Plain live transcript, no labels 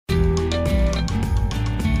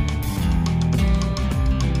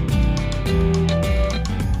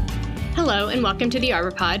and welcome to the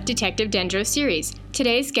ArborPod Detective Dendro series.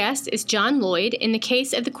 Today's guest is John Lloyd in the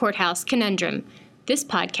case of the Courthouse Conundrum. This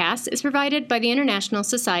podcast is provided by the International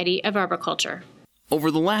Society of Arboriculture.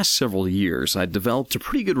 Over the last several years, I'd developed a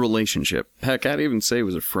pretty good relationship, heck, I'd even say it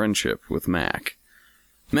was a friendship, with Mac.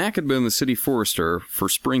 Mac had been the city forester for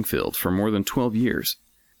Springfield for more than 12 years.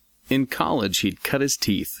 In college, he'd cut his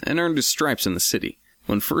teeth and earned his stripes in the city.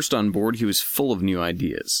 When first on board, he was full of new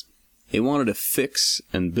ideas. He wanted to fix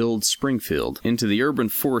and build Springfield into the urban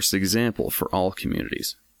forest example for all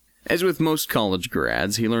communities. As with most college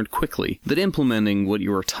grads, he learned quickly that implementing what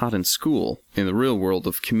you are taught in school, in the real world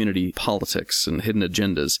of community politics and hidden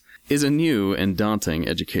agendas, is a new and daunting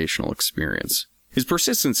educational experience. His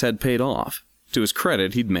persistence had paid off. To his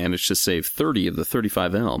credit, he'd managed to save 30 of the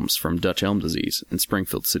 35 elms from Dutch elm disease in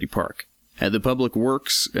Springfield City Park. Had the public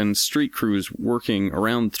works and street crews working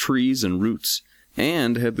around trees and roots,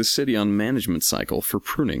 and had the city on management cycle for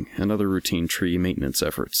pruning and other routine tree maintenance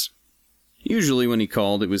efforts. Usually when he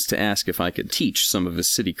called, it was to ask if I could teach some of his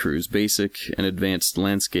city crews basic and advanced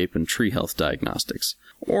landscape and tree health diagnostics,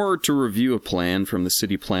 or to review a plan from the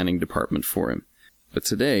city planning department for him. But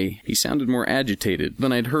today, he sounded more agitated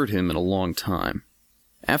than I'd heard him in a long time.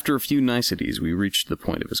 After a few niceties, we reached the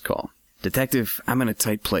point of his call. "Detective, I'm in a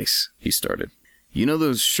tight place," he started. "You know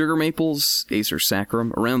those sugar maples, Acer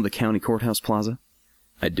saccharum, around the county courthouse plaza?"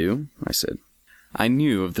 "I do," I said. I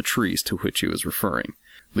knew of the trees to which he was referring.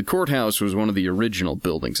 The courthouse was one of the original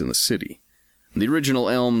buildings in the city. The original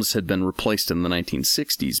elms had been replaced in the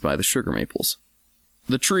 1960s by the sugar maples.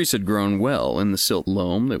 The trees had grown well in the silt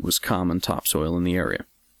loam that was common topsoil in the area.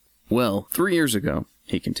 "Well, 3 years ago,"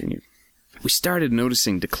 he continued, "we started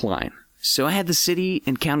noticing decline. So I had the city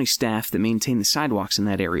and county staff that maintain the sidewalks in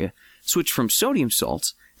that area switch from sodium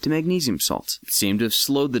salts to magnesium salts. It seemed to have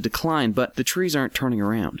slowed the decline, but the trees aren't turning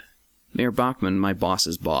around. Mayor Bachman, my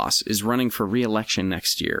boss's boss, is running for re-election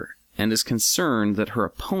next year, and is concerned that her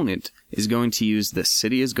opponent is going to use the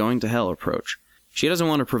city is going to hell approach. She doesn't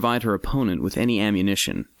want to provide her opponent with any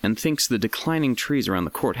ammunition, and thinks the declining trees around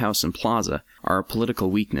the courthouse and plaza are a political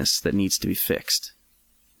weakness that needs to be fixed."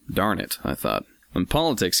 Darn it, I thought. When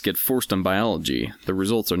politics get forced on biology, the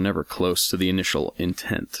results are never close to the initial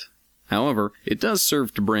intent. However, it does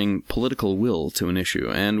serve to bring political will to an issue,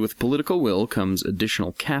 and with political will comes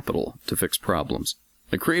additional capital to fix problems.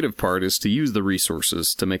 The creative part is to use the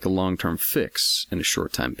resources to make a long-term fix in a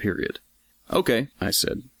short time period. "Okay," I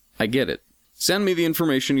said. "I get it. Send me the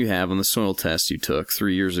information you have on the soil tests you took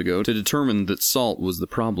 3 years ago to determine that salt was the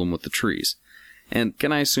problem with the trees. And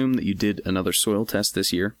can I assume that you did another soil test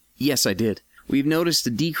this year?" "Yes, I did. We've noticed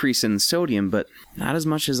a decrease in sodium, but not as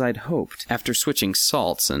much as I'd hoped, after switching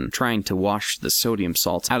salts and trying to wash the sodium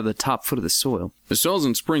salts out of the top foot of the soil." The soils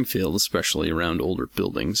in Springfield, especially around older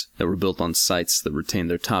buildings that were built on sites that retained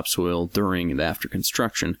their topsoil during and after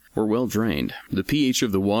construction, were well drained. The pH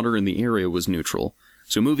of the water in the area was neutral,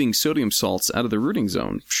 so moving sodium salts out of the rooting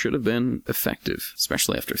zone should have been effective,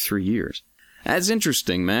 especially after 3 years. "That's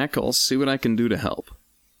interesting, Mac. I'll see what I can do to help."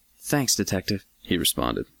 "Thanks, Detective," he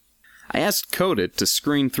responded. I asked Codit to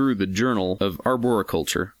screen through the Journal of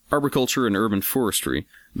Arboriculture, Arboriculture and Urban Forestry,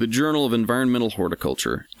 the Journal of Environmental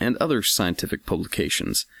Horticulture, and other scientific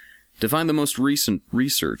publications to find the most recent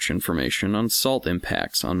research information on salt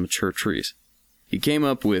impacts on mature trees. He came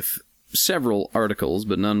up with several articles,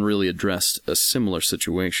 but none really addressed a similar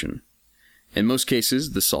situation. In most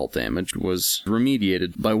cases, the salt damage was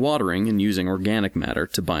remediated by watering and using organic matter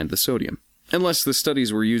to bind the sodium. Unless the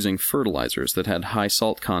studies were using fertilizers that had high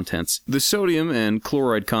salt contents, the sodium and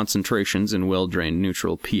chloride concentrations in well-drained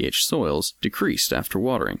neutral pH soils decreased after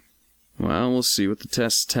watering. Well, we'll see what the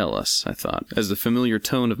tests tell us, I thought, as the familiar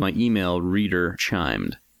tone of my email reader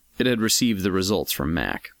chimed. It had received the results from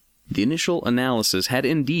Mac. The initial analysis had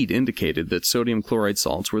indeed indicated that sodium chloride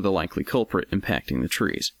salts were the likely culprit impacting the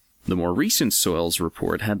trees. The more recent soils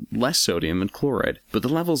report had less sodium and chloride, but the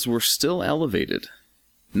levels were still elevated.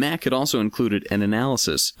 Mac had also included an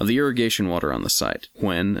analysis of the irrigation water on the site,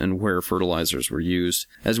 when and where fertilizers were used,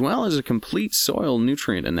 as well as a complete soil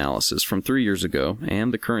nutrient analysis from 3 years ago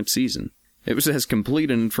and the current season. It was as complete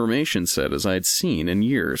an information set as I had seen in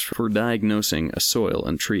years for diagnosing a soil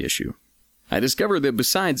and tree issue. I discovered that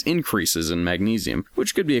besides increases in magnesium,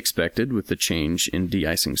 which could be expected with the change in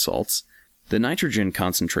de-icing salts, the nitrogen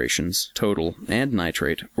concentrations, total and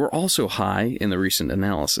nitrate, were also high in the recent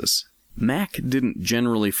analysis. Mac didn't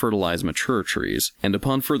generally fertilize mature trees, and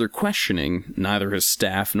upon further questioning, neither his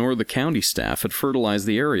staff nor the county staff had fertilized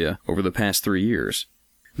the area over the past 3 years.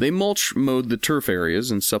 They mulch-mowed the turf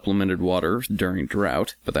areas and supplemented water during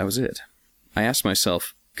drought, but that was it. I asked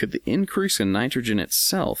myself, could the increase in nitrogen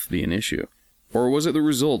itself be an issue? Or was it the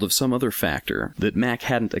result of some other factor that Mac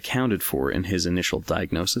hadn't accounted for in his initial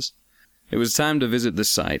diagnosis? It was time to visit the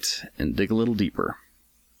site and dig a little deeper.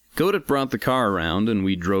 Codit brought the car around and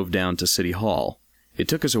we drove down to City Hall. It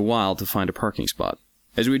took us a while to find a parking spot.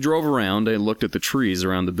 As we drove around, I looked at the trees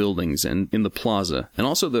around the buildings and in the plaza, and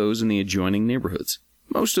also those in the adjoining neighborhoods.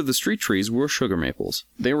 Most of the street trees were sugar maples.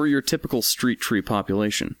 They were your typical street tree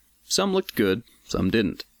population. Some looked good, some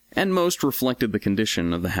didn't, and most reflected the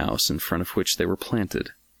condition of the house in front of which they were planted.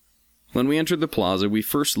 When we entered the plaza, we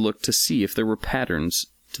first looked to see if there were patterns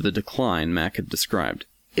to the decline Mac had described.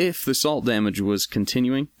 If the salt damage was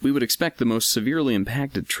continuing, we would expect the most severely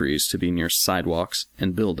impacted trees to be near sidewalks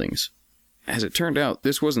and buildings. As it turned out,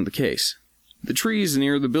 this wasn't the case. The trees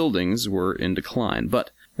near the buildings were in decline,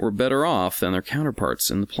 but were better off than their counterparts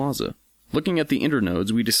in the plaza. Looking at the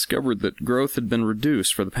internodes, we discovered that growth had been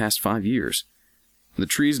reduced for the past 5 years. The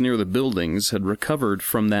trees near the buildings had recovered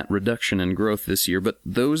from that reduction in growth this year, but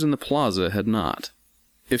those in the plaza had not.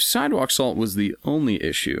 If sidewalk salt was the only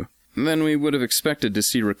issue, then we would have expected to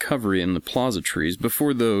see recovery in the plaza trees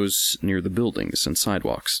before those near the buildings and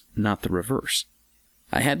sidewalks, not the reverse.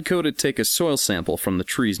 I had Codit take a soil sample from the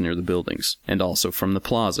trees near the buildings, and also from the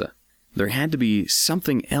plaza. There had to be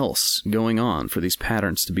something else going on for these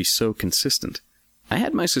patterns to be so consistent. I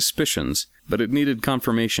had my suspicions, but it needed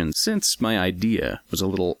confirmation since my idea was a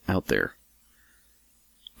little out there.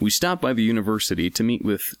 We stopped by the university to meet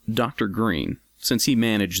with Dr. Green, since he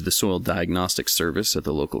managed the soil diagnostic service at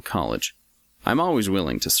the local college. I'm always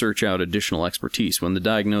willing to search out additional expertise when the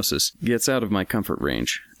diagnosis gets out of my comfort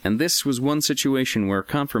range, and this was one situation where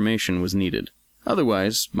confirmation was needed.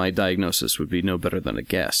 Otherwise, my diagnosis would be no better than a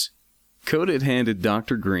guess. Codit handed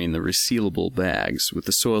Dr. Green the resealable bags with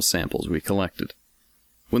the soil samples we collected.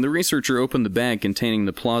 When the researcher opened the bag containing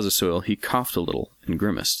the plaza soil, he coughed a little and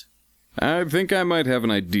grimaced. "I think I might have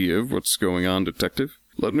an idea of what's going on, Detective.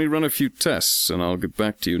 Let me run a few tests, and I'll get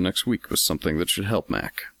back to you next week with something that should help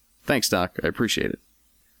Mac." "Thanks, Doc. I appreciate it."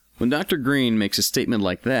 When Dr. Green makes a statement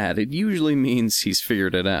like that, it usually means he's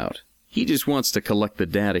figured it out. He just wants to collect the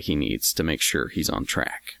data he needs to make sure he's on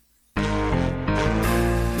track.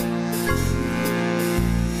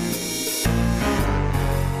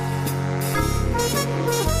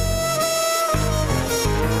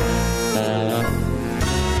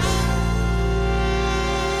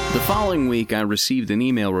 The following week, I received an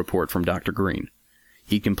email report from Dr. Green.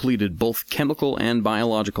 He completed both chemical and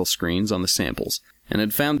biological screens on the samples, and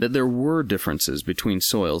had found that there were differences between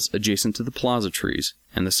soils adjacent to the plaza trees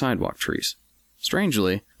and the sidewalk trees.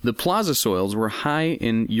 Strangely, the plaza soils were high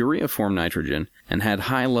in urea-form nitrogen and had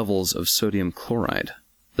high levels of sodium chloride.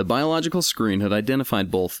 The biological screen had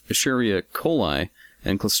identified both Escherichia coli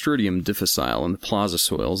and Clostridium difficile in the plaza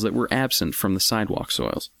soils that were absent from the sidewalk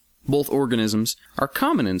soils. Both organisms are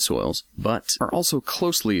common in soils, but are also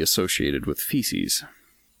closely associated with feces.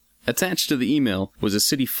 Attached to the email was a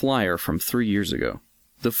city flyer from 3 years ago.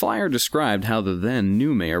 The flyer described how the then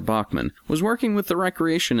new Mayor Bachman was working with the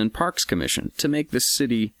Recreation and Parks Commission to make the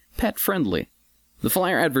city pet-friendly. The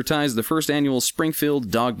flyer advertised the first annual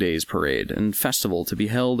Springfield Dog Days Parade and Festival to be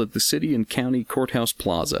held at the City and County Courthouse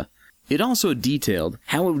Plaza. It also detailed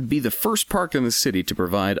how it would be the first park in the city to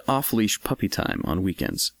provide off-leash puppy time on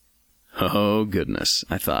weekends. Oh, goodness,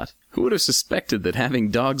 I thought. Who would have suspected that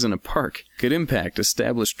having dogs in a park could impact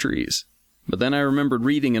established trees? But then I remembered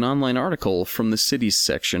reading an online article from the cities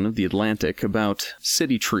section of The Atlantic about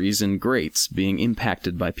city trees and grates being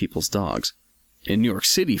impacted by people's dogs. In New York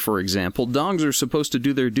City, for example, dogs are supposed to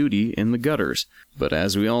do their duty in the gutters. But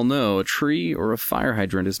as we all know, a tree or a fire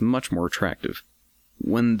hydrant is much more attractive.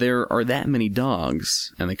 When there are that many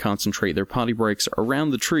dogs, and they concentrate their potty breaks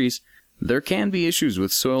around the trees, there can be issues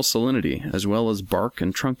with soil salinity, as well as bark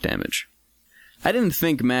and trunk damage. I didn't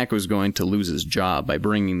think Mac was going to lose his job by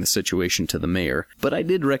bringing the situation to the mayor, but I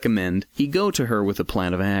did recommend he go to her with a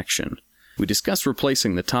plan of action. We discussed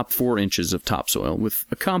replacing the top 4 inches of topsoil with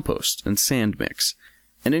a compost and sand mix,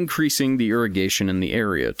 and increasing the irrigation in the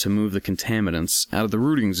area to move the contaminants out of the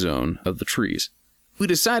rooting zone of the trees. We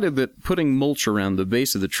decided that putting mulch around the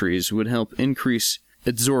base of the trees would help increase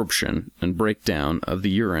adsorption and breakdown of the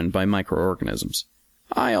urine by microorganisms.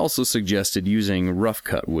 I also suggested using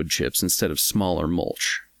rough-cut wood chips instead of smaller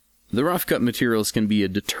mulch. The rough-cut materials can be a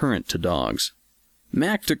deterrent to dogs.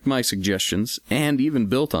 Mac took my suggestions and even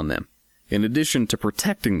built on them. In addition to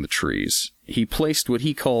protecting the trees, he placed what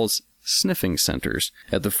he calls sniffing centers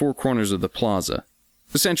at the 4 corners of the plaza.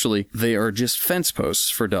 Essentially, they are just fence posts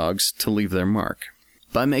for dogs to leave their mark.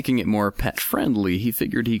 By making it more pet-friendly, he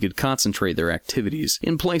figured he could concentrate their activities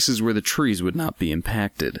in places where the trees would not be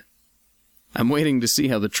impacted. I'm waiting to see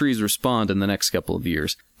how the trees respond in the next couple of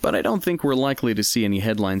years, but I don't think we're likely to see any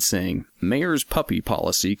headlines saying, Mayor's puppy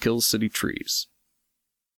policy kills city trees.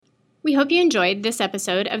 We hope you enjoyed this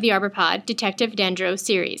episode of the ArborPod Detective Dendro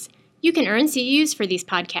series. You can earn CEUs for these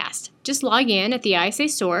podcasts. Just log in at the ISA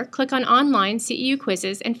store, click on Online CEU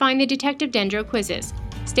Quizzes, and find the Detective Dendro quizzes.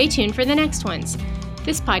 Stay tuned for the next ones.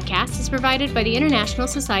 This podcast is provided by the International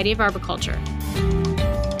Society of Arboriculture.